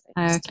the way. So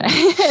okay.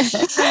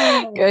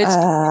 Good.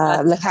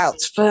 Look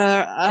out for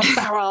a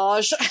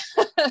barrage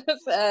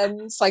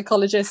of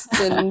psychologists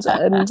and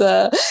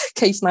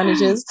case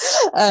managers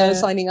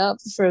signing up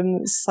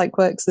from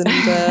PsychWorks and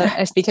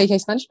SBK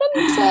Case Management.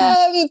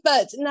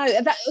 But no,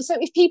 so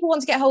if people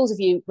want to get hold of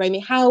you, Romy,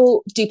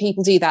 how do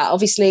people do that?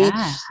 Obviously,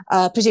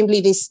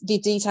 presumably the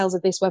details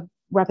of this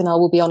webinar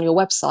will be on your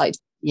website.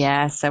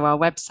 Yeah, so our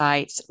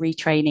website's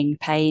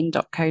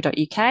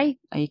retrainingpain.co.uk,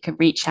 or you can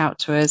reach out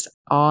to us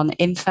on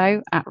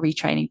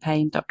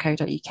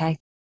info@retrainingpain.co.uk.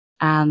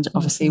 And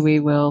obviously we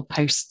will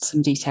post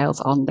some details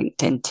on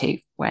LinkedIn too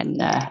when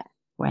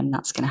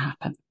that's going to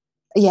happen.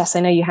 Yes, I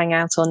know you hang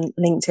out on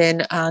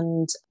LinkedIn,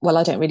 and well,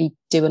 I don't really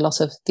do a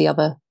lot of the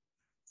other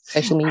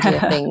social media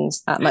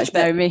things that much,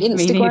 but me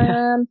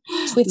Instagram,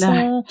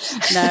 Twitter.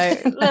 No,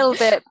 a little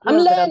bit. I'm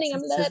learning.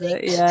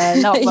 Yeah,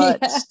 not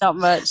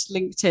much.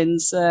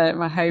 LinkedIn's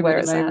my home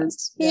at the moment.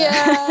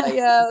 Yeah,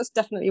 that's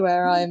definitely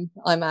where I'm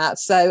at.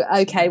 So,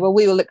 okay, well,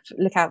 we will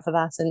look out for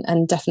that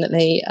and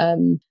definitely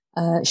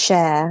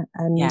share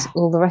and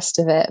all the rest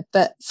of it.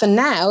 But for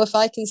now, if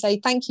I can say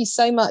thank you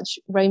so much,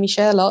 Romy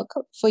Sherlock,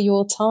 for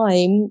your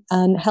time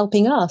and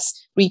helping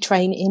us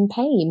retrain in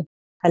pain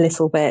a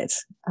little bit.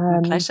 My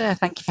pleasure.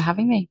 Thank you for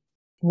having me.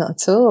 Not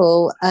at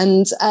all.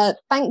 And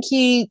thank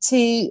you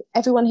to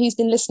everyone who's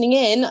been listening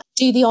in.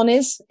 Do the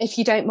honours, if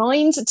you don't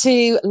mind,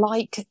 to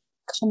like,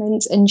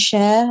 comment and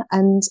share.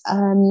 And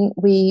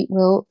we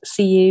will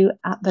see you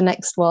at the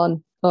next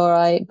one. All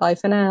right. Bye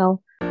for now.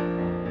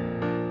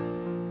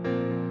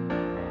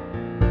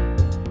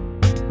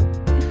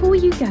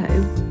 you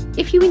go,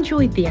 if you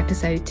enjoyed the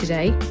episode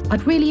today,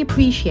 I'd really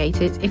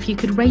appreciate it if you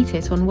could rate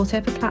it on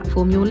whatever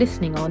platform you're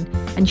listening on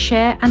and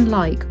share and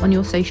like on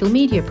your social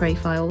media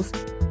profiles.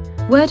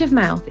 Word of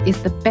mouth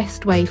is the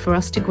best way for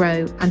us to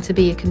grow and to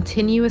be a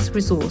continuous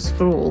resource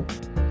for all.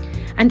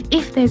 And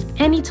if there's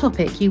any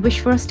topic you wish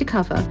for us to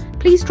cover,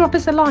 please drop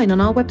us a line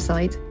on our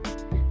website.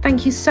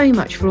 Thank you so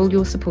much for all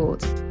your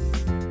support.